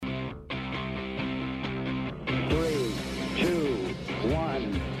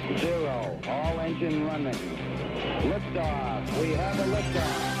Ignition running. Liftoff. We have a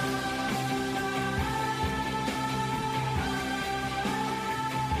liftoff.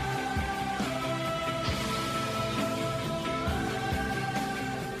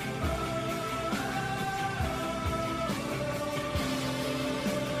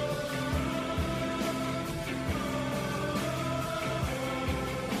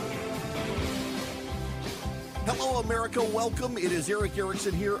 Hello, America. Welcome. It is Erick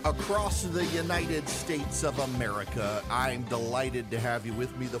Erickson here across the United States of America. I'm delighted to have you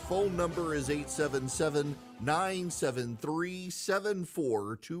with me. The phone number is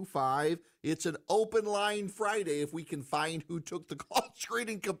 877-973-7425. It's an open line Friday if we can find who took the call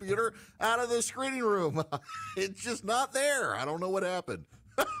screening computer out of the screening room. It's just not there. I don't know what happened.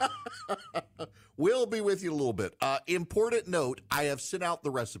 We'll be with you a little bit. Important note, I have sent out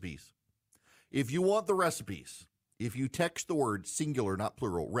the recipes. If you want the recipes, if you text the word singular, not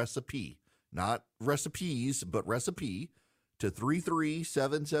plural, recipe, not recipes, but recipe, to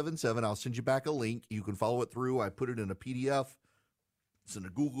 33777, I'll send you back a link. You can follow it through. I put it in a PDF. It's in a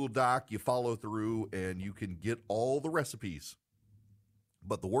Google Doc. You follow through, and you can get all the recipes.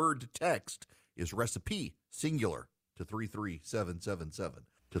 But the word to text is recipe, singular, to 33777,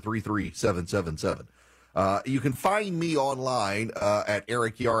 to 33777. You can find me online at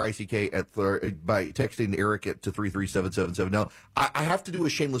Erick, E-R-I-C-K, by texting Erick to 33777. Now, I have to do a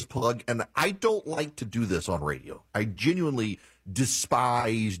shameless plug, and I don't like to do this on radio. I genuinely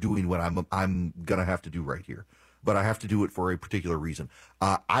despise doing what I'm going to have to do right here, but I have to do it for a particular reason.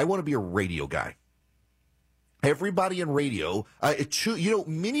 I want to be a radio guy. Everybody in radio,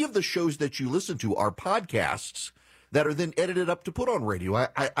 many of the shows that you listen to are podcasts that are then edited up to put on radio.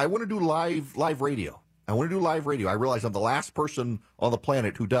 I want to do live radio. I want to do live radio. I realize I'm the last person on the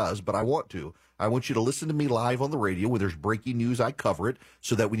planet who does, but I want to. I want you to listen to me live on the radio. When there's breaking news, I cover it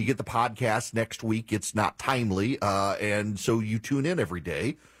so that when you get the podcast next week, it's not timely. And so you tune in every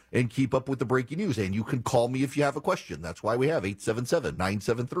day and keep up with the breaking news. And you can call me if you have a question. That's why we have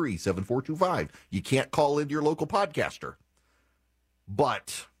 877-973-7425. You can't call into your local podcaster.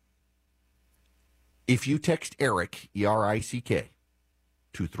 But if you text Erick, E-R-I-C-K,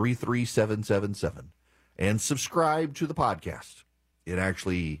 to 33777, and subscribe to the podcast, it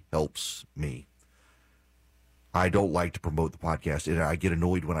actually helps me. I don't like to promote the podcast, and I get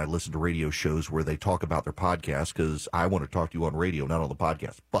annoyed when I listen to radio shows where they talk about their podcast because I want to talk to you on radio, not on the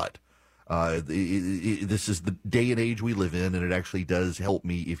podcast. But this is the day and age we live in, and it actually does help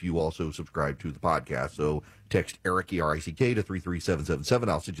me if you also subscribe to the podcast. So text Erick, E-R-I-C-K, to 33777.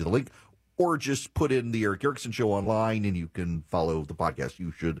 I'll send you the link. Or just put in the Erick Erickson Show online, and you can follow the podcast.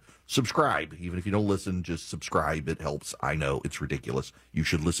 You should subscribe. Even if you don't listen, just subscribe. It helps. I know it's ridiculous. You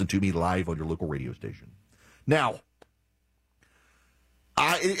should listen to me live on your local radio station. Now,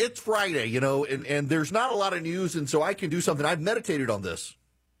 it's Friday, and there's not a lot of news, and so I can do something. I've meditated on this.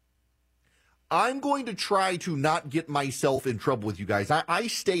 I'm going to try to not get myself in trouble with you guys. I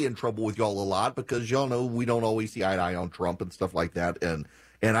stay in trouble with y'all a lot because y'all know we don't always see eye to eye on Trump and stuff like that, and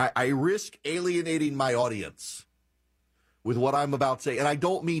I risk alienating my audience with what I'm about to say. And I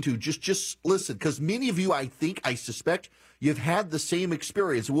don't mean to. Just listen, because many of you, I suspect, you've had the same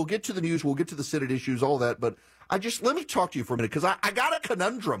experience. We'll get to the news. We'll get to the Senate issues, all that. But let me talk to you for a minute, because I got a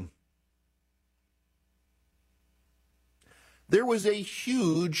conundrum. There was a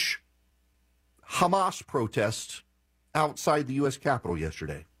huge Hamas protest outside the U.S. Capitol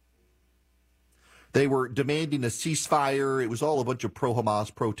yesterday. They were demanding a ceasefire. It was all a bunch of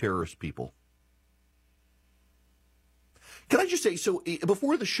pro-Hamas, pro-terrorist people. Can I just say, so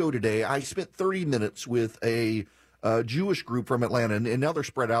before the show today, I spent 30 minutes with a Jewish group from Atlanta, and now they're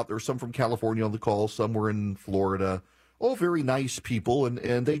spread out. There's some from California on the call, some were in Florida. All very nice people,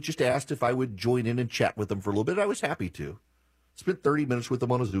 and they just asked if I would join in and chat with them for a little bit. I was happy to. Spent 30 minutes with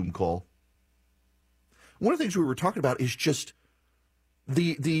them on a Zoom call. One of the things we were talking about is just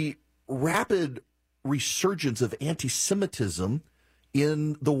the rapid resurgence of anti-Semitism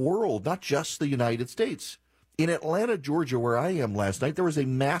in the world, not just the United States. In Atlanta, Georgia, where I am last night, there was a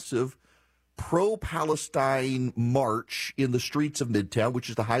massive pro-Palestine march in the streets of Midtown,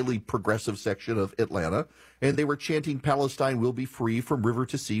 which is the highly progressive section of Atlanta, and they were chanting, "Palestine will be free from river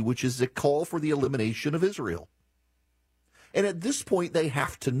to sea," which is a call for the elimination of Israel. And at this point, they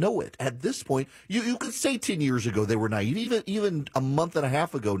have to know it. At this point, you could say 10 years ago they were naive, even a month and a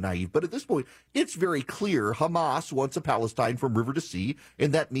half ago naive. But at this point, it's very clear Hamas wants a Palestine from river to sea,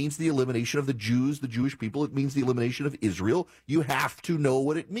 and that means the elimination of the Jews, the Jewish people. It means the elimination of Israel. You have to know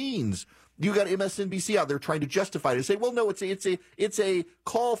what it means. You got MSNBC out there trying to justify it and say, well, no, it's a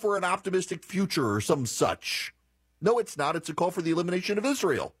call for an optimistic future or some such. No, it's not. It's a call for the elimination of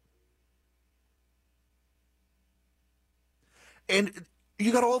Israel. And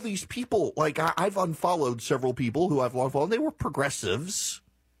you got all these people, like I've unfollowed several people who I've long followed, and they were progressives.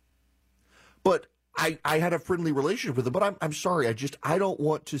 But I had a friendly relationship with them, but I'm sorry, I don't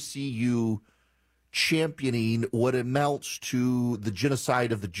want to see you championing what amounts to the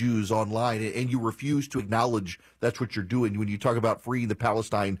genocide of the Jews online, and you refuse to acknowledge that's what you're doing when you talk about freeing the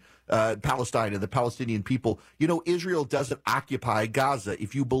Palestine and the Palestinian people. You know, Israel doesn't occupy Gaza.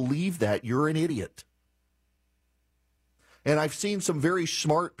 If you believe that, you're an idiot. And I've seen some very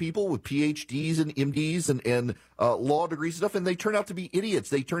smart people with PhDs and MDs and law degrees and stuff, and they turn out to be idiots.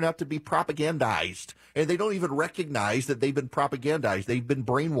 They turn out to be propagandized, and they don't even recognize that they've been propagandized. They've been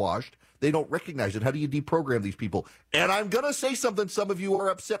brainwashed. They don't recognize it. How do you deprogram these people? And I'm going to say something some of you are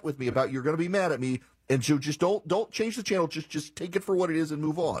upset with me about. You're going to be mad at me, and so just don't change the channel. Just take it for what it is and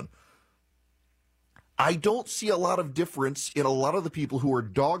move on. I don't see a lot of difference in a lot of the people who are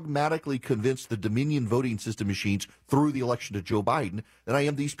dogmatically convinced the Dominion voting system machines threw the election to Joe Biden than I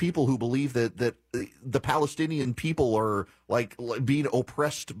am these people who believe that the Palestinian people are like being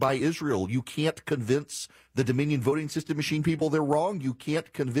oppressed by Israel. You can't convince the Dominion voting system machine people they're wrong. You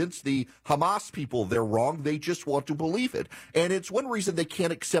can't convince the Hamas people they're wrong. They just want to believe it. And it's one reason they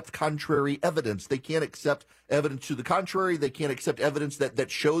can't accept contrary evidence. They can't accept evidence to the contrary. They can't accept evidence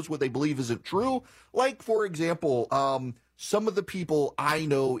that shows what they believe isn't true. Like, for example, some of the people I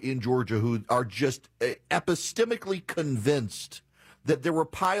know in Georgia who are just epistemically convinced that there were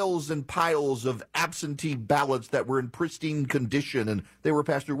piles and piles of absentee ballots that were in pristine condition and they were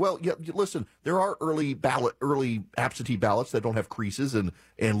passed through. Well, yeah, listen, there are early absentee ballots that don't have creases and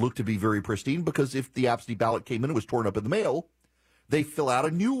look to be very pristine, because if the absentee ballot came in and was torn up in the mail, they fill out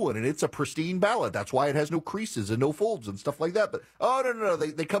a new one, and it's a pristine ballot. That's why it has no creases and no folds and stuff like that. But, no,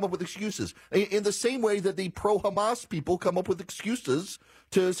 they come up with excuses. In the same way that the pro-Hamas people come up with excuses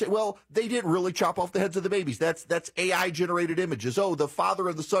to say, well, they didn't really chop off the heads of the babies. That's AI-generated images. Oh, the father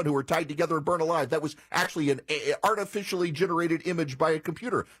and the son who were tied together and burned alive. That was actually an artificially generated image by a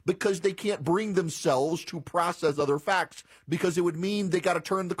computer, because they can't bring themselves to process other facts, because it would mean they got to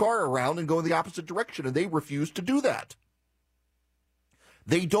turn the car around and go in the opposite direction, and they refuse to do that.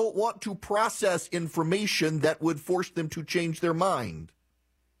 They don't want to process information that would force them to change their mind.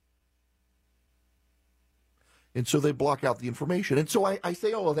 And so they block out the information. And so I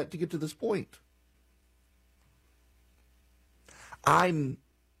say all of that to get to this point. I'm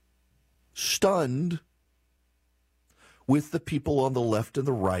stunned with the people on the left and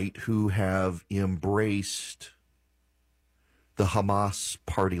the right who have embraced the Hamas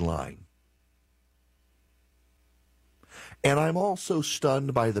party line. And I'm also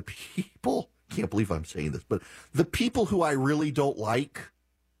stunned by the people, can't believe I'm saying this, but the people who I really don't like,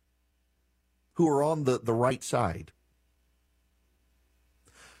 who are on the right side.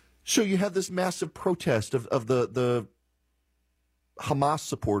 So you have this massive protest of the Hamas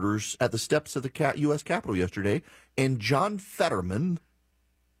supporters at the steps of the U.S. Capitol yesterday, and John Fetterman,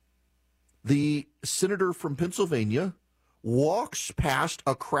 the senator from Pennsylvania, walks past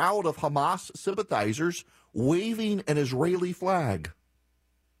a crowd of Hamas sympathizers waving an Israeli flag.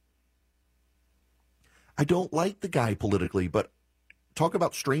 I don't like the guy politically, but talk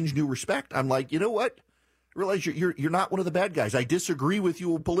about strange new respect. I'm like, you know what? I realize you're not one of the bad guys. I disagree with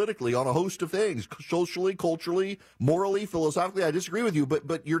you politically on a host of things, socially, culturally, morally, philosophically. I disagree with you,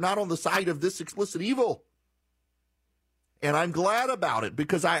 but you're not on the side of this explicit evil. And I'm glad about it,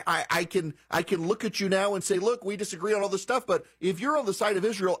 because I can look at you now and say, look, we disagree on all this stuff, but if you're on the side of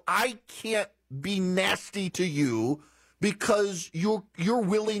Israel, I can't be nasty to you, because you're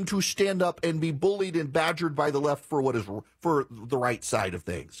willing to stand up and be bullied and badgered by the left for the right side of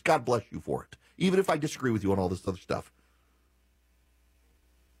things. God bless you for it, even if I disagree with you on all this other stuff.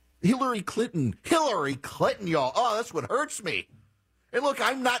 Hillary Clinton, y'all. Oh, that's what hurts me. And look,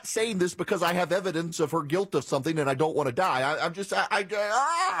 I'm not saying this because I have evidence of her guilt of something and I don't want to die.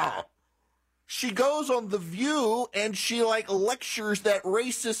 She goes on The View and she lectures that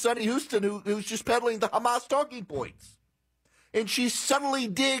racist Sonny Houston who's just peddling the Hamas talking points. And she suddenly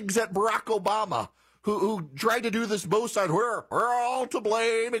digs at Barack Obama, who tried to do this both sides, we're all to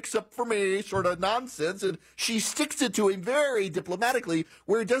blame except for me, sort of nonsense. And she sticks it to him very diplomatically,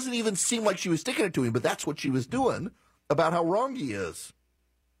 where it doesn't even seem like she was sticking it to him, but that's what she was doing about how wrong he is.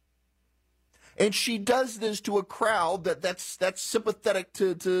 And she does this to a crowd that's sympathetic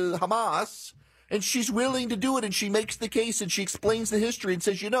to Hamas, and she's willing to do it, and she makes the case, and she explains the history and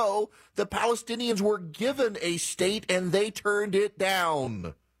says, the Palestinians were given a state, and they turned it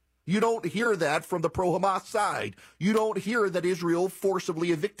down. You don't hear that from the pro-Hamas side. You don't hear that Israel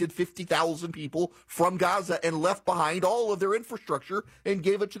forcibly evicted 50,000 people from Gaza and left behind all of their infrastructure and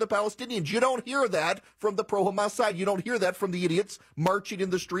gave it to the Palestinians. You don't hear that from the pro-Hamas side. You don't hear that from the idiots marching in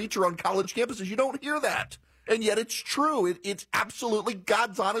the streets or on college campuses. You don't hear that. And yet it's true. It's absolutely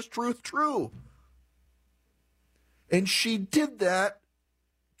God's honest truth true. And she did that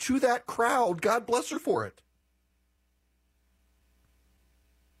to that crowd. God bless her for it.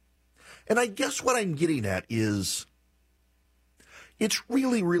 And I guess what I'm getting at is it's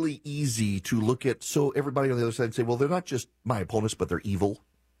really, really easy to look at, so everybody on the other side and say, well, they're not just my opponents, but they're evil.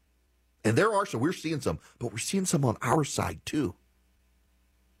 And there are some, we're seeing some, but we're seeing some on our side too.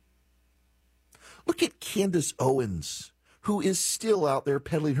 Look at Candace Owens, who is still out there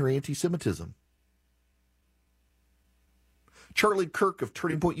peddling her anti-Semitism. Charlie Kirk of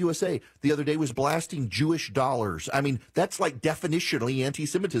Turning Point USA the other day was blasting Jewish dollars. I mean, that's like definitionally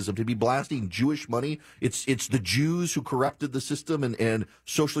anti-Semitism, to be blasting Jewish money. It's the Jews who corrupted the system and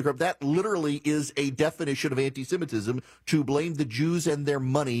socially corrupt. That literally is a definition of anti-Semitism. To blame the Jews and their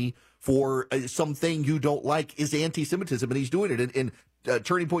money for something you don't like is anti-Semitism, and he's doing it. And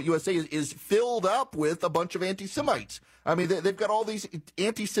Turning Point USA is filled up with a bunch of anti-Semites. I mean, they've got all these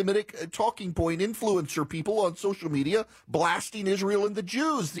anti-Semitic talking point influencer people on social media blasting Israel and the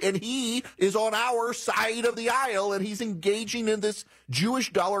Jews. And he is on our side of the aisle, and he's engaging in this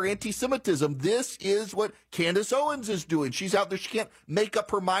Jewish dollar anti-Semitism. This is what Candace Owens is doing. She's out there. She can't make up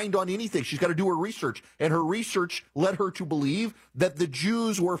her mind on anything. She's got to do her research. And her research led her to believe that the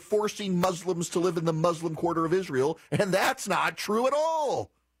Jews were forcing Muslims to live in the Muslim quarter of Israel. And that's not true at all.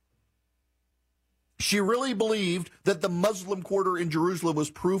 She really believed that the Muslim quarter in Jerusalem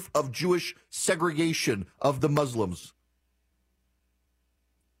was proof of Jewish segregation of the Muslims.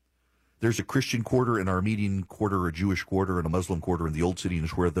 There's a Christian quarter, an Armenian quarter, a Jewish quarter, and a Muslim quarter in the Old City, and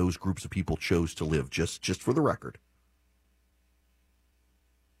it's where those groups of people chose to live, just for the record.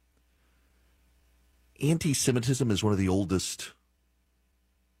 Anti-Semitism is one of the oldest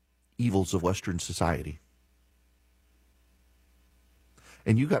evils of Western society.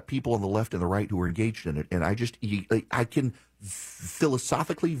 And you got people on the left and the right who are engaged in it. And I can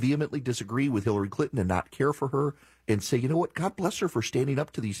philosophically, vehemently disagree with Hillary Clinton and not care for her and say, you know what, God bless her for standing up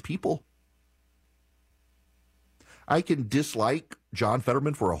to these people. I can dislike John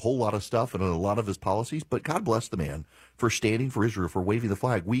Fetterman for a whole lot of stuff and a lot of his policies, but God bless the man for standing for Israel, for waving the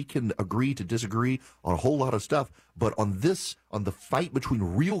flag. We can agree to disagree on a whole lot of stuff, but on the fight between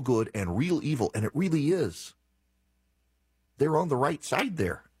real good and real evil, and it really is, they're on the right side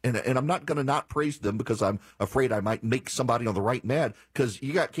there. And I'm not going to not praise them because I'm afraid I might make somebody on the right mad, because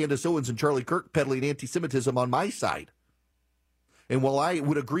you got Candace Owens and Charlie Kirk peddling anti-Semitism on my side. And while I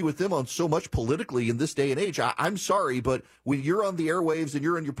would agree with them on so much politically in this day and age, I'm sorry, but when you're on the airwaves and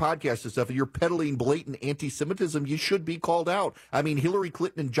you're on your podcast and stuff and you're peddling blatant anti-Semitism, you should be called out. I mean, Hillary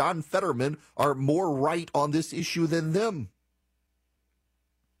Clinton and John Fetterman are more right on this issue than them.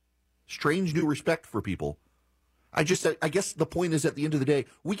 Strange new respect for people. I guess the point is, at the end of the day,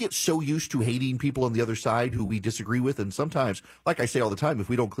 we get so used to hating people on the other side who we disagree with. And sometimes, like I say all the time, if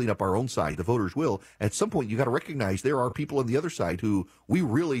we don't clean up our own side, the voters will. At some point, you got to recognize there are people on the other side who we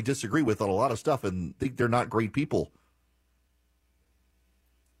really disagree with on a lot of stuff and think they're not great people.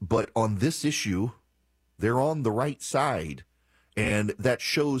 But on this issue, they're on the right side. And that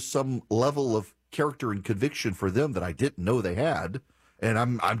shows some level of character and conviction for them that I didn't know they had. And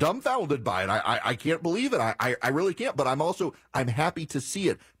I'm dumbfounded by it. I can't believe it. I really can't. But I'm happy to see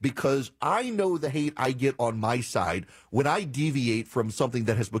it, because I know the hate I get on my side when I deviate from something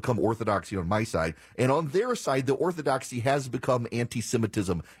that has become orthodoxy on my side. And on their side, the orthodoxy has become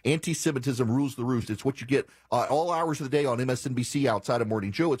anti-Semitism. Anti-Semitism rules the roost. It's what you get all hours of the day on MSNBC outside of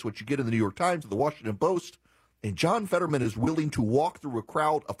Morning Joe. It's what you get in the New York Times, the Washington Post. And John Fetterman is willing to walk through a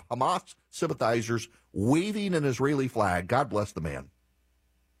crowd of Hamas sympathizers waving an Israeli flag. God bless the man.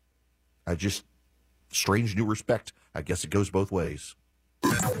 Strange new respect. I guess it goes both ways.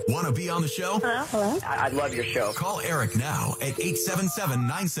 Want to be on the show? Hello? I love your show. Call Eric now at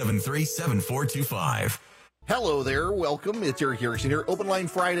 877-973-7425. Hello there. Welcome. It's Erick Erickson here. Open Line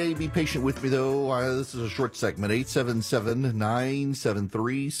Friday. Be patient with me, though. This is a short segment.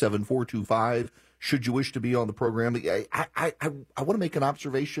 877-973-7425. Should you wish to be on the program. I want to make an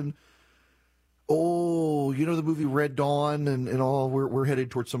observation. Oh, you know the movie Red Dawn and all? We're headed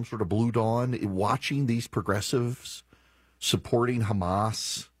towards some sort of blue dawn. Watching these progressives supporting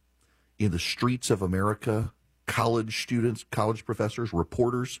Hamas in the streets of America, college students, college professors,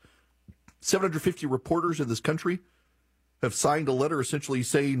 reporters, 750 reporters in this country have signed a letter essentially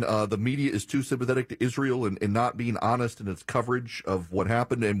saying the media is too sympathetic to Israel and not being honest in its coverage of what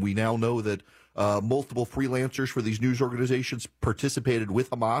happened. And we now know that multiple freelancers for these news organizations participated with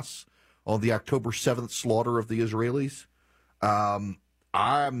Hamas on the October 7th slaughter of the Israelis.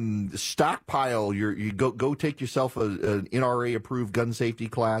 I'm stockpile. You go take yourself an NRA approved gun safety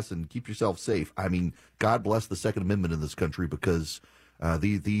class and keep yourself safe. I mean, God bless the Second Amendment in this country, because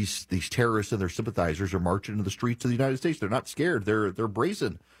these terrorists and their sympathizers are marching into the streets of the United States. They're not scared. They're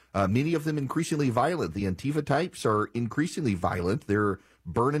brazen. Many of them increasingly violent. The Antifa types are increasingly violent. They're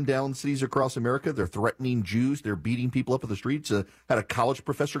burning down cities across America. They're threatening Jews. They're beating people up in the streets. Had a college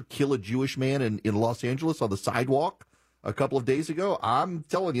professor kill a Jewish man in Los Angeles on the sidewalk a couple of days ago. I'm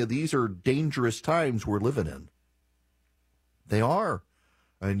telling you, these are dangerous times we're living in. They are.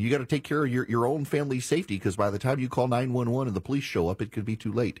 And you got to take care of your own family's safety, because by the time you call 911 and the police show up, it could be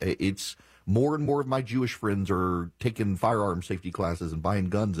too late. It's more and more of my Jewish friends are taking firearm safety classes and buying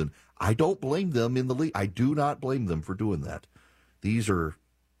guns, and I don't blame them in the least. I do not blame them for doing that. These are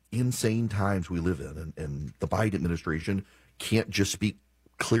insane times we live in, and the Biden administration can't just speak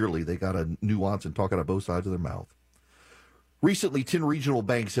clearly. They got to nuance and talk out of both sides of their mouth. Recently, 10 regional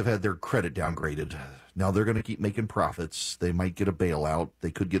banks have had their credit downgraded. Now they're going to keep making profits. They might get a bailout. They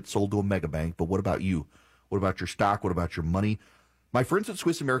could get sold to a mega bank. But what about you? What about your stock? What about your money? My friends at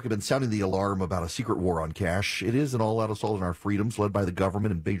Swiss America have been sounding the alarm about a secret war on cash. It is an all-out assault on our freedoms led by the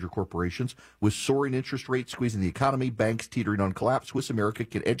government and major corporations. With soaring interest rates squeezing the economy, banks teetering on collapse, Swiss America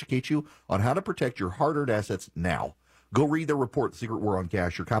can educate you on how to protect your hard-earned assets now. Go read their report, The Secret War on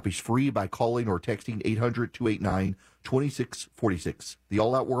Cash. Your copy's free by calling or texting 800-289-2646. The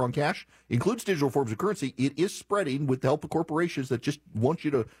all-out war on cash includes digital forms of currency. It is spreading with the help of corporations that just want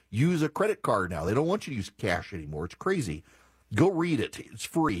you to use a credit card now. They don't want you to use cash anymore. It's crazy. Go read it. It's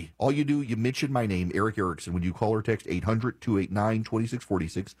free. All you do, you mention my name, Erick Erickson, when you call or text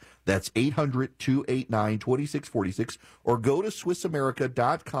 800-289-2646. That's 800-289-2646. Or go to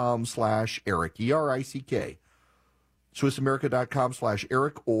SwissAmerica.com/Erick, E-R-I-C-K.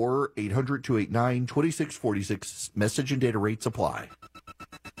 SwissAmerica.com/Erick or 800-289-2646. Message and data rates apply.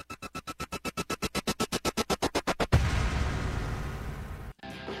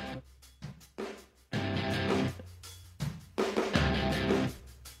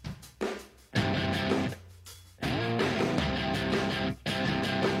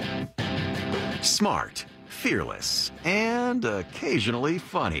 Smart, fearless, and occasionally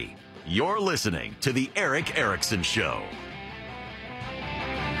funny. You're listening to The Erick Erickson Show.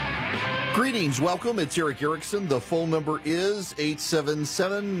 Greetings. Welcome. It's Erick Erickson. The phone number is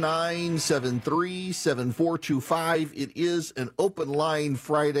 877-973-7425. It is an open line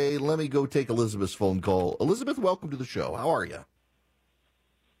Friday. Let me go take Elizabeth's phone call. Elizabeth, welcome to the show. How are you?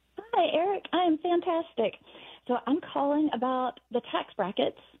 Hi, Eric. I am fantastic. So I'm calling about the tax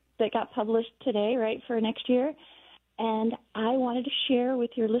brackets that got published today, right, for next year. And I wanted to share with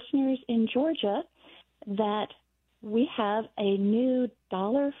your listeners in Georgia that we have a new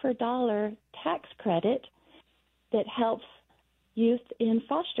dollar-for-dollar tax credit that helps youth in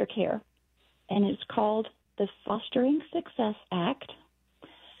foster care, and it's called the Fostering Success Act.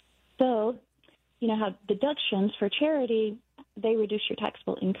 So, you know how deductions for charity, they reduce your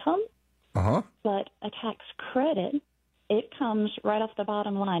taxable income, but a tax credit, it comes right off the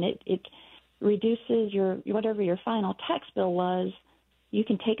bottom line. It reduces your whatever your final tax bill was. You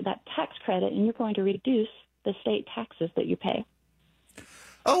can take that tax credit, and you're going to reduce the state taxes that you pay.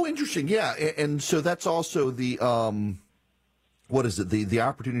 Oh, interesting. Yeah, and so that's also the what is it? The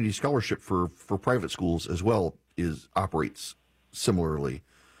Opportunity Scholarship for private schools as well operates similarly.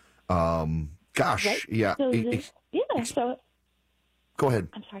 Gosh, right? yeah. So go ahead.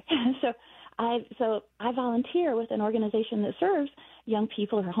 I'm sorry. So I volunteer with an organization that serves young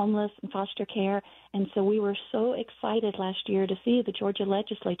people who are homeless and foster care, and so we were so excited last year to see the Georgia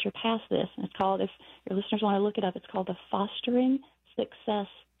legislature pass this. And it's called, if your listeners want to look it up, it's called the Fostering Success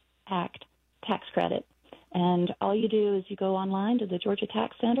Act tax credit. And all you do is you go online to the Georgia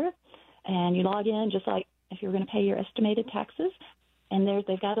Tax Center, and you log in just like if you were going to pay your estimated taxes. And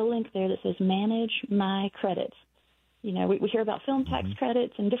they've got a link there that says Manage My Credits. You know, we hear about film tax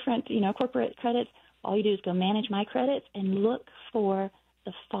credits and different, corporate credits. All you do is go Manage My Credits and look for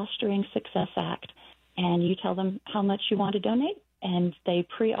the Fostering Success Act. And you tell them how much you want to donate, and they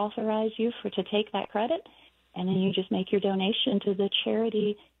pre-authorize you to take that credit. And then you just make your donation to the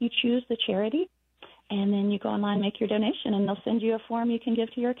charity. You choose the charity, and then you go online, make your donation, and they'll send you a form you can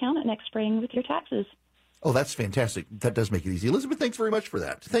give to your accountant next spring with your taxes. Oh, that's fantastic. That does make it easy. Elizabeth, thanks very much for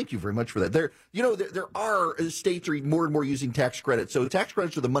that. Thank you very much for that. There are states are more and more using tax credits. So tax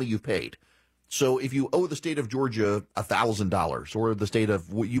credits are the money you've paid. So if you owe the state of Georgia $1,000, or the state of,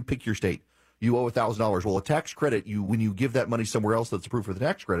 you pick your state, you owe $1,000. Well, a tax credit, when you give that money somewhere else that's approved for the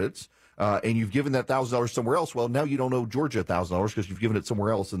tax credits, and you've given that $1,000 somewhere else, well, now you don't owe Georgia $1,000 because you've given it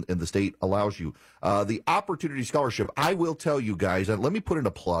somewhere else, and the state allows you. The Opportunity Scholarship, I will tell you guys, and let me put in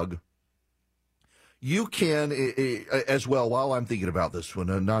a plug. You can, as well, while I'm thinking about this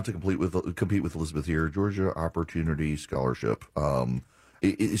one, not to compete with Elizabeth here, Georgia Opportunity Scholarship.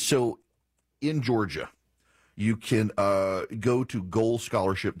 So in Georgia, you can go to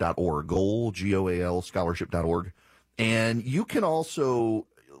goalscholarship.org, goal, G-O-A-L, scholarship.org, and you can also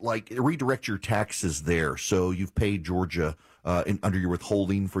redirect your taxes there. So you've paid Georgia under your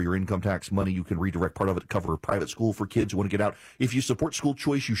withholding for your income tax money. You can redirect part of it to cover a private school for kids who want to get out. If you support school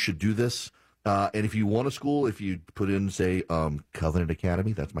choice, you should do this. And if you want a school, if you put in, say, Covenant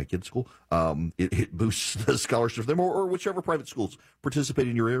Academy, that's my kid's school, it boosts the scholarship for them, or whichever private schools participate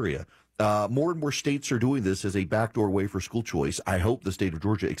in your area. More and more states are doing this as a backdoor way for school choice. I hope the state of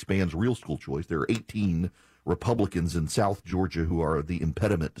Georgia expands real school choice. There are 18 Republicans in South Georgia who are the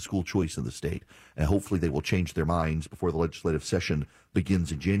impediment to school choice in the state, and hopefully they will change their minds before the legislative session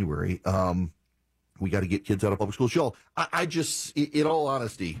begins in January. We got to get kids out of public schools. Y'all, I just, in all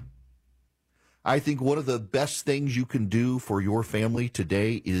honesty, I think one of the best things you can do for your family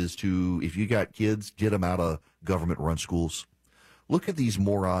today is to, if you got kids, get them out of government-run schools. Look at these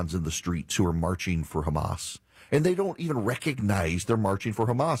morons in the streets who are marching for Hamas. And they don't even recognize they're marching for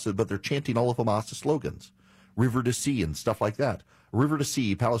Hamas, but they're chanting all of Hamas' slogans. River to sea and stuff like that. River to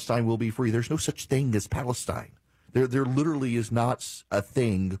sea, Palestine will be free. There's no such thing as Palestine. There literally is not a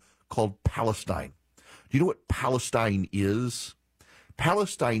thing called Palestine. Do you know what Palestine is?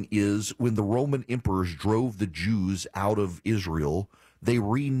 Palestine is when the Roman emperors drove the Jews out of Israel, they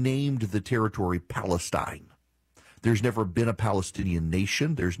renamed the territory Palestine. There's never been a Palestinian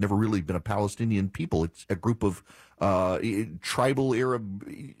nation. There's never really been a Palestinian people. It's a group of tribal Arab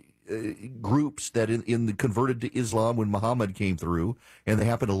groups that converted to Islam when Muhammad came through, and they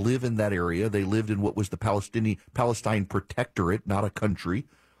happened to live in that area. They lived in what was the Palestine Protectorate, not a country,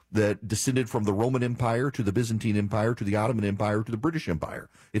 that descended from the Roman Empire to the Byzantine Empire to the Ottoman Empire to the British Empire.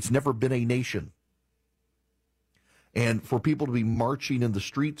 It's never been a nation. And for people to be marching in the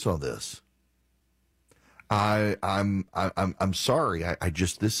streets on this, I'm sorry. I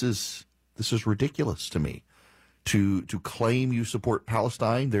just, this is ridiculous to me. To claim you support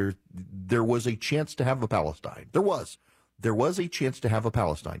Palestine, there was a chance to have a Palestine. There was a chance to have a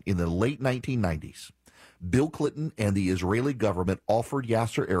Palestine in the late 1990s. Bill Clinton and the Israeli government offered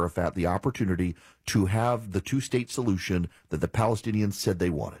Yasser Arafat the opportunity to have the two-state solution that the Palestinians said they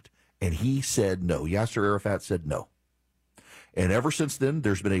wanted. And he said no. Yasser Arafat said no. And ever since then,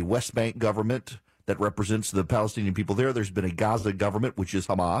 there's been a West Bank government that represents the Palestinian people there. There's been a Gaza government, which is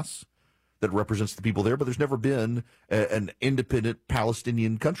Hamas, that represents the people there. But there's never been an independent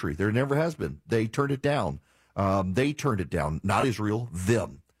Palestinian country. There never has been. They turned it down. Not Israel,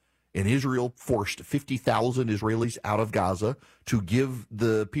 them. And Israel forced 50,000 Israelis out of Gaza to give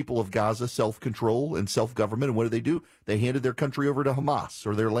the people of Gaza self-control and self-government. And what did? They handed their country over to Hamas,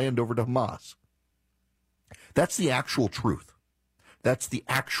 or their land over to Hamas. That's the actual truth. That's the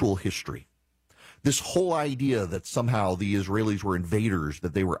actual history. This whole idea that somehow the Israelis were invaders,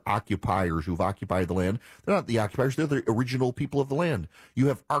 that they were occupiers who've occupied the land. They're not the occupiers. They're the original people of the land. You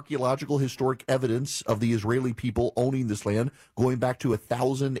have archaeological historic evidence of the Israeli people owning this land going back to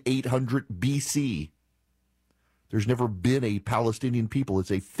 1800 BC. There's never been a Palestinian people.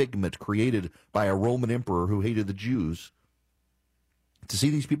 It's a figment created by a Roman emperor who hated the Jews. To see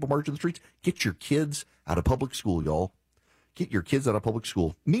these people march in the streets, get your kids out of public school, y'all. Get your kids out of public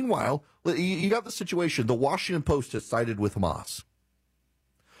school. Meanwhile, you got the situation. The Washington Post has sided with Hamas.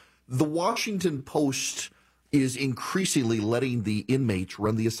 The Washington Post is increasingly letting the inmates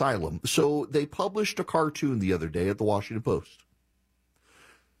run the asylum. So they published a cartoon the other day at the Washington Post.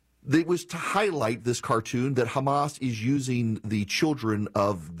 It was to highlight this cartoon that Hamas is using the children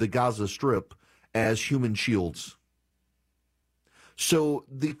of the Gaza Strip as human shields. So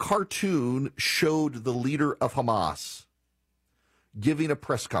the cartoon showed the leader of Hamas giving a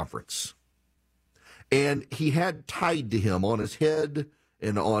press conference. And he had tied to him on his head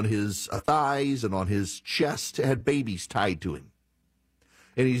and on his thighs and on his chest, had babies tied to him.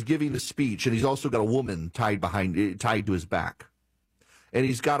 And he's giving a speech, and he's also got a woman tied to his back. And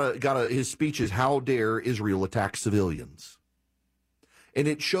he's his speech is, "How dare Israel attack civilians?" And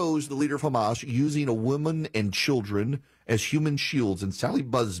it shows the leader of Hamas using a woman and children as human shields. And Sally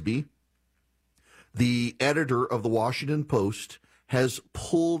Busby, the editor of the Washington Post, has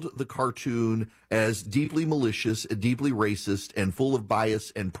pulled the cartoon as deeply malicious, deeply racist, and full of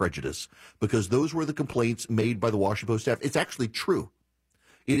bias and prejudice, because those were the complaints made by the Washington Post staff. It's actually true.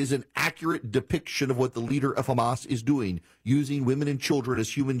 It is an accurate depiction of what the leader of Hamas is doing, using women and children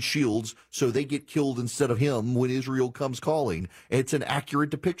as human shields so they get killed instead of him when Israel comes calling. It's an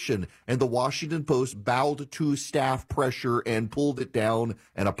accurate depiction, and the Washington Post bowed to staff pressure and pulled it down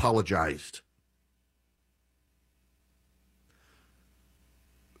and apologized.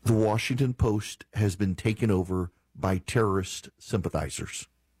 The Washington Post has been taken over by terrorist sympathizers.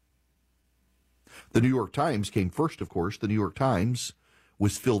 The New York Times came first, of course. The New York Times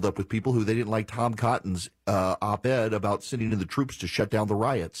was filled up with people who they didn't like Tom Cotton's op-ed about sending in the troops to shut down the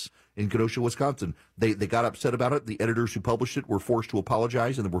riots in Kenosha, Wisconsin. They got upset about it. The editors who published it were forced to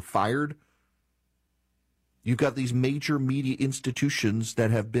apologize and were fired. You've got these major media institutions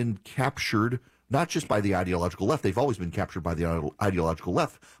that have been captured not just by the ideological left. They've always been captured by the ideological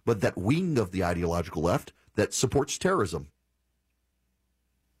left, but that wing of the ideological left that supports terrorism.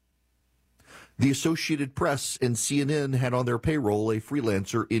 The Associated Press and CNN had on their payroll a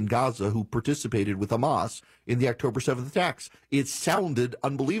freelancer in Gaza who participated with Hamas in the October 7th attacks. It sounded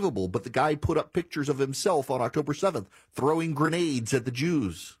unbelievable, but the guy put up pictures of himself on October 7th throwing grenades at the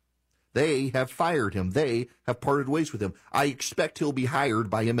Jews. They have fired him. They have parted ways with him. I expect he'll be hired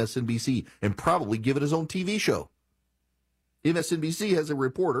by MSNBC and probably given his own TV show. MSNBC has a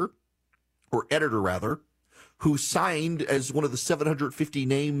reporter, or editor rather, who signed as one of the 750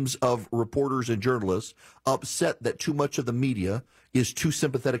 names of reporters and journalists upset that too much of the media is too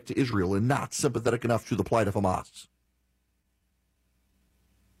sympathetic to Israel and not sympathetic enough to the plight of Hamas.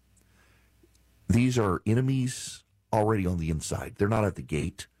 These are enemies already on the inside. They're not at the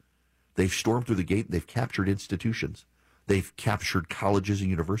gate. They've stormed through the gate. They've captured institutions. They've captured colleges and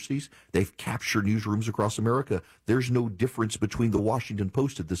universities. They've captured newsrooms across America. There's no difference between the Washington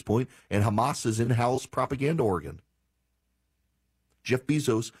Post at this point and Hamas's in-house propaganda organ. Jeff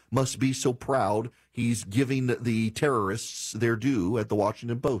Bezos must be so proud he's giving the terrorists their due at the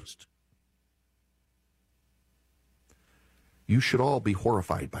Washington Post. You should all be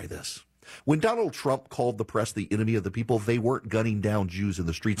horrified by this. When Donald Trump called the press the enemy of the people, they weren't gunning down Jews in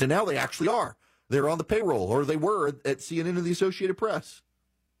the streets, and now they actually are. They're on the payroll, or they were at CNN and the Associated Press.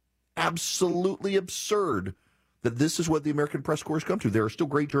 Absolutely absurd that this is what the American press corps has come to. There are still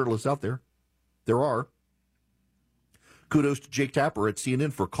great journalists out there. There are. Kudos to Jake Tapper at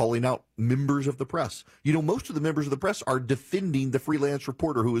CNN for calling out members of the press. You know, most of the members of the press are defending the freelance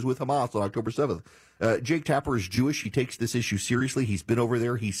reporter who was with Hamas on October 7th. Jake Tapper is Jewish. He takes this issue seriously. He's been over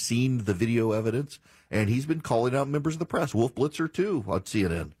there. He's seen the video evidence, and he's been calling out members of the press. Wolf Blitzer, too, on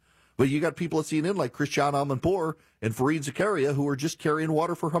CNN. But you got people at CNN like Christiane Amanpour and Fareed Zakaria who are just carrying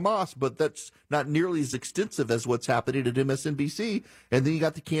water for Hamas, but that's not nearly as extensive as what's happening at MSNBC. And then you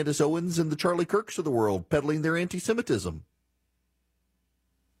got the Candace Owens and the Charlie Kirks of the world peddling their anti-Semitism.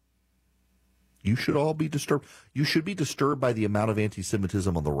 You should all be disturbed. You should be disturbed by the amount of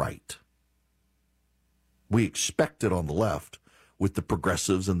anti-Semitism on the right. We expect it on the left with the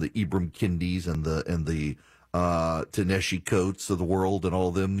progressives and the Ibram Kendis and the Ta-Nehisi Coates of the world and all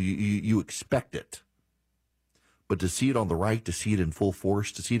of them. You expect it. But to see it on the right, to see it in full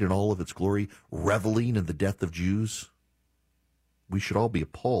force, to see it in all of its glory, reveling in the death of Jews, we should all be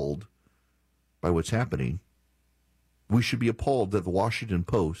appalled by what's happening. We should be appalled that the Washington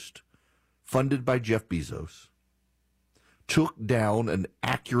Post, funded by Jeff Bezos, took down an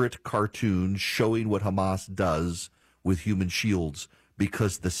accurate cartoon showing what Hamas does with human shields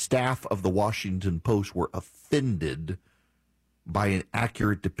because the staff of the Washington Post were offended by an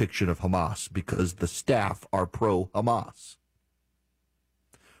accurate depiction of Hamas because the staff are pro-Hamas.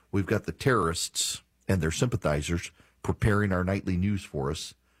 We've got the terrorists and their sympathizers preparing our nightly news for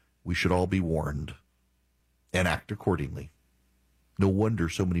us. We should all be warned and act accordingly. No wonder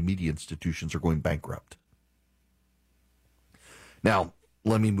so many media institutions are going bankrupt. Now,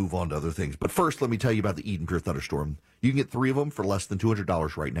 let me move on to other things. But first, let me tell you about the Eden Pure Thunderstorm. You can get 3 of them for less than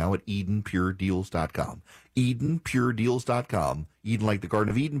 $200 right now at EdenPureDeals.com. EdenPureDeals.com. Eden like the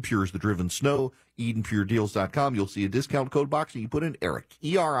Garden of Eden, pure as the driven snow. EdenPureDeals.com. You'll see a discount code box and you put in Erick,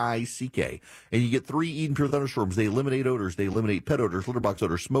 E-R-I-C-K. And you get 3 Eden Pure Thunderstorms. They eliminate odors. They eliminate pet odors, litter box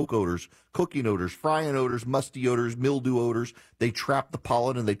odors, smoke odors, cooking odors, frying odors, musty odors, mildew odors. They trap the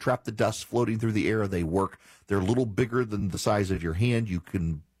pollen and they trap the dust floating through the air. They work. They're a little bigger than the size of your hand. You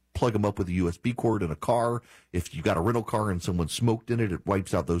can plug them up with a USB cord in a car. If you've got a rental car and someone smoked in it, it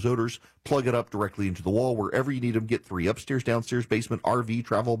wipes out those odors. Plug it up directly into the wall. Wherever you need them, get 3. Upstairs, downstairs, basement, RV,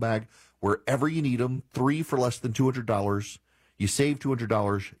 travel bag, wherever you need them. 3 for less than $200. You save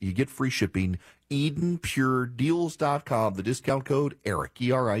 $200. You get free shipping. EdenPureDeals.com. The discount code Erick,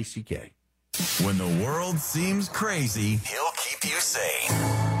 ERICK. When the world seems crazy, he'll keep you sane.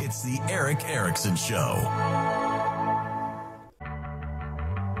 It's the Erick Erickson Show.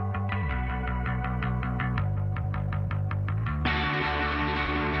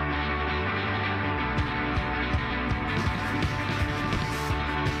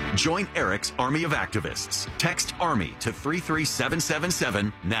 Join Erick's Army of Activists. Text ARMY to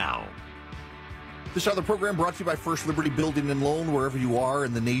 33777 now. This other program brought to you by First Liberty Building and Loan. Wherever you are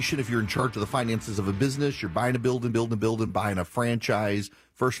in the nation, if you're in charge of the finances of a business, you're buying a building, buying a franchise,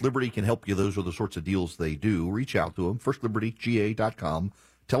 First Liberty can help you. Those are the sorts of deals they do. Reach out to them, firstlibertyga.com.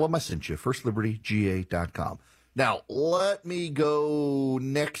 Tell them I sent you, firstlibertyga.com. Now, let me go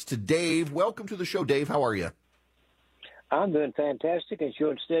next to Dave. Welcome to the show, Dave. How are you? I'm doing fantastic and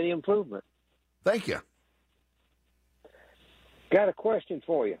showing steady improvement. Thank you. Got a question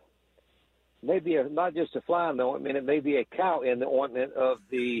for you. Maybe not just a fly in the ointment, it may be a cow in the ointment of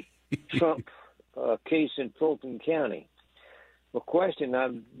the Trump case in Fulton County. The question,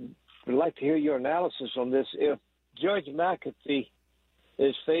 I'd like to hear your analysis on this. If Judge McAfee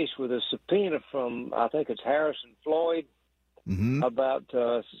is faced with a subpoena from, I think it's Harrison Floyd, about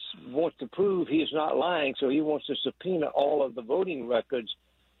wants to prove he's not lying, so he wants to subpoena all of the voting records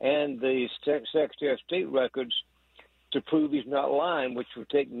and the Secretary of State records to prove he's not lying, which would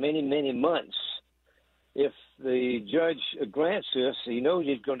take many, many months. If the judge grants this, he knows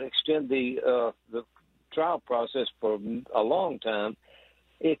he's going to extend the trial process for a long time.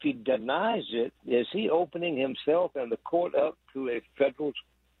 If he denies it, is he opening himself and the court up to a federal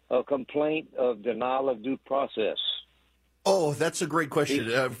complaint of denial of due process? Oh, that's a great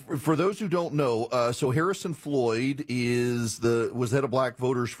question. For those who don't know, so Harrison Floyd was head of black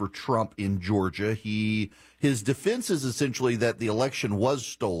voters for Trump in Georgia. His defense is essentially that the election was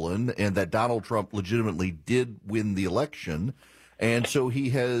stolen and that Donald Trump legitimately did win the election. And so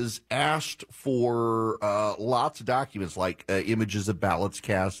he has asked for lots of documents like images of ballots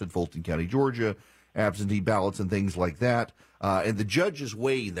cast in Fulton County, Georgia, absentee ballots and things like that. And the judge is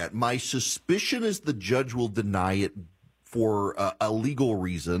weighing that. My suspicion is the judge will deny it for a legal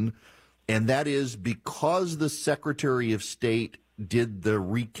reason, and that is because the Secretary of State did the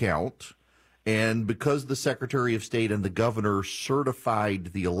recount, and because the Secretary of State and the governor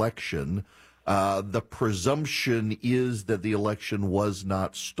certified the election, the presumption is that the election was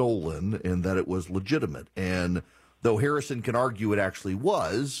not stolen and that it was legitimate. And though Harrison can argue it actually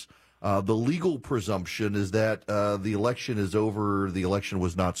was, the legal presumption is that the election is over, the election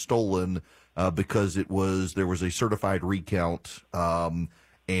was not stolen, because there was a certified recount,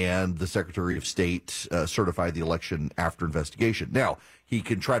 and the Secretary of State certified the election after investigation. Now, he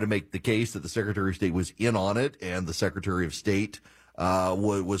can try to make the case that the Secretary of State was in on it and the Secretary of State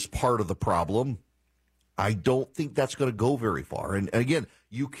was part of the problem. I don't think that's going to go very far. And again,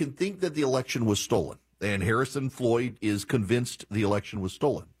 you can think that the election was stolen, and Harrison Floyd is convinced the election was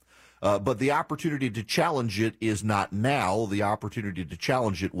stolen. But the opportunity to challenge it is not now. The opportunity to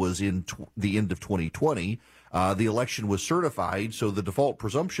challenge it was in the end of 2020. The election was certified, so the default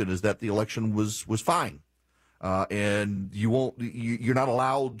presumption is that the election was fine. And you're not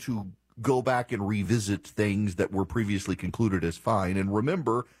allowed to go back and revisit things that were previously concluded as fine. And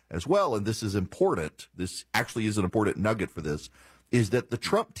remember as well, and this is important, this actually is an important nugget for this, is that the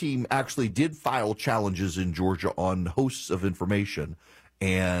Trump team actually did file challenges in Georgia on hosts of information,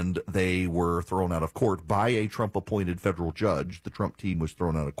 and they were thrown out of court by a Trump-appointed federal judge. The Trump team was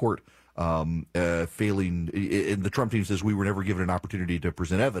thrown out of court, failing. And the Trump team says we were never given an opportunity to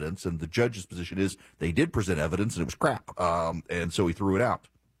present evidence, and the judge's position is they did present evidence, and it was crap, and so he threw it out.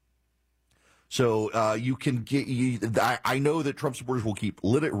 So you can get. I know that Trump supporters will keep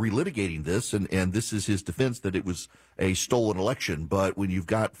relitigating this, and this is his defense that it was a stolen election. But when you've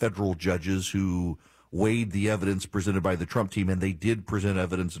got federal judges who weighed the evidence presented by the Trump team, and they did present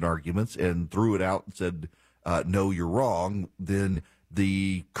evidence and arguments and threw it out and said, no, you're wrong, then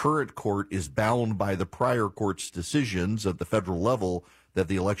the current court is bound by the prior court's decisions at the federal level that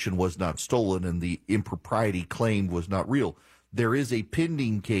the election was not stolen and the impropriety claimed was not real. There is a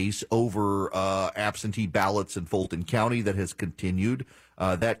pending case over absentee ballots in Fulton County that has continued.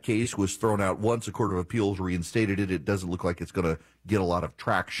 That case was thrown out once. A court of appeals reinstated it. It doesn't look like it's going to get a lot of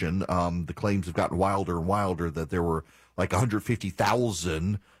traction. The claims have gotten wilder and wilder that there were like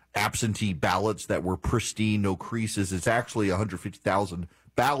 150,000 absentee ballots that were pristine, no creases. It's actually 150,000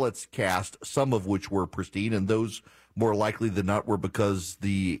 ballots cast, some of which were pristine, and those more likely than not were because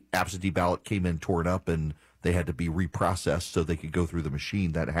the absentee ballot came in torn up and they had to be reprocessed so they could go through the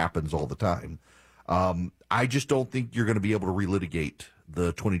machine. That happens all the time. I just don't think you're going to be able to relitigate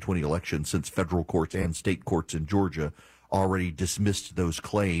the 2020 election since federal courts and state courts in Georgia already dismissed those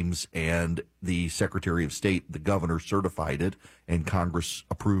claims, and the Secretary of State, the governor, certified it, and Congress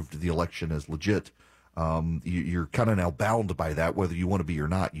approved the election as legit. You're kind of now bound by that, whether you want to be or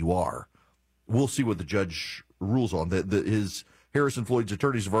not. You are. We'll see what the judge rules on. His Harrison Floyd's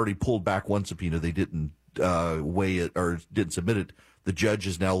attorneys have already pulled back one subpoena. They didn't weigh it or didn't submit it. The judge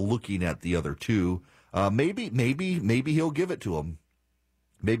is now looking at the other two. Maybe he'll give it to him.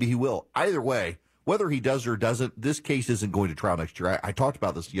 Maybe he will. Either way, whether he does or doesn't, this case isn't going to trial next year. I talked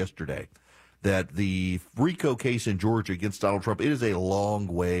about this yesterday, that the RICO case in Georgia against Donald Trump, it is a long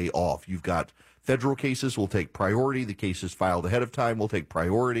way off. You've got federal cases will take priority. The cases filed ahead of time will take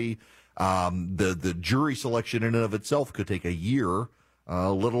priority. The jury selection in and of itself could take a year,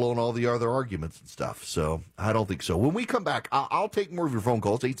 let alone all the other arguments and stuff. So I don't think so. When we come back, I'll take more of your phone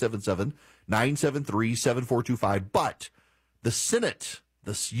calls, 877-973-7425. But the Senate,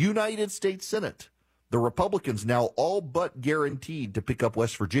 the United States Senate, the Republicans now all but guaranteed to pick up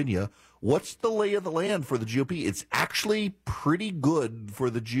West Virginia. What's the lay of the land for the GOP? It's actually pretty good for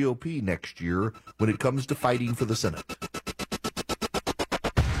the GOP next year when it comes to fighting for the Senate.